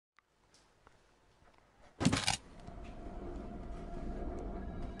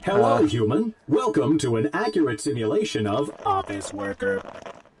Hello, human. Welcome to an accurate simulation of office worker.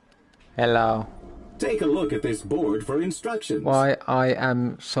 Hello. Take a look at this board for instructions. Why I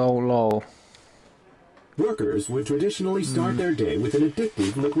am so low? Workers would traditionally start their day with an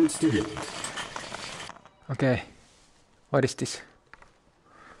addictive liquid stimulant. Okay. What is this?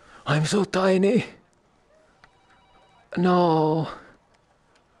 I'm so tiny. No.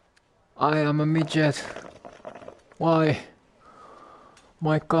 I am a midget. Why?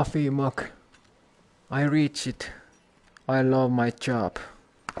 My coffee mug. I reach it. I love my job.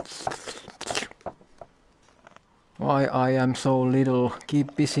 Why I am so little?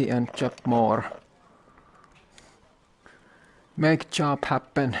 Keep busy and job more. Make job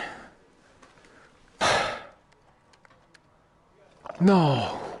happen.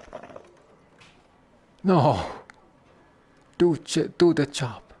 No. No. Do the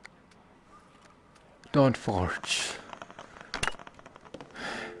job. Don't forge.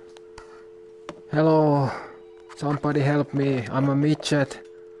 Hello. Somebody help me. I'm a midget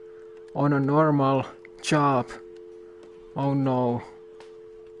on a normal job. Oh no.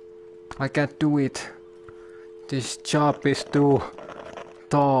 I can't do it. This job is too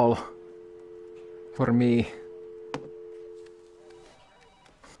tall for me.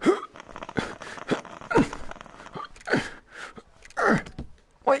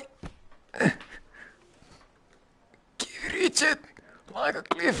 Wait. Reach it like a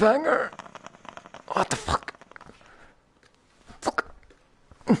cliffhanger. What the fuck? Fuck.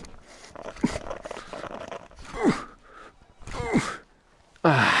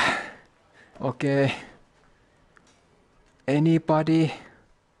 Okay. Anybody?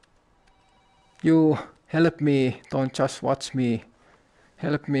 You help me. Don't just watch me.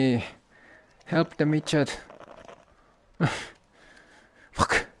 Help me. Help the midget.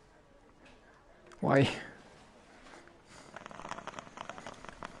 Fuck. Why?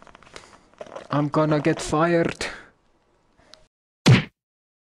 I'm gonna get fired.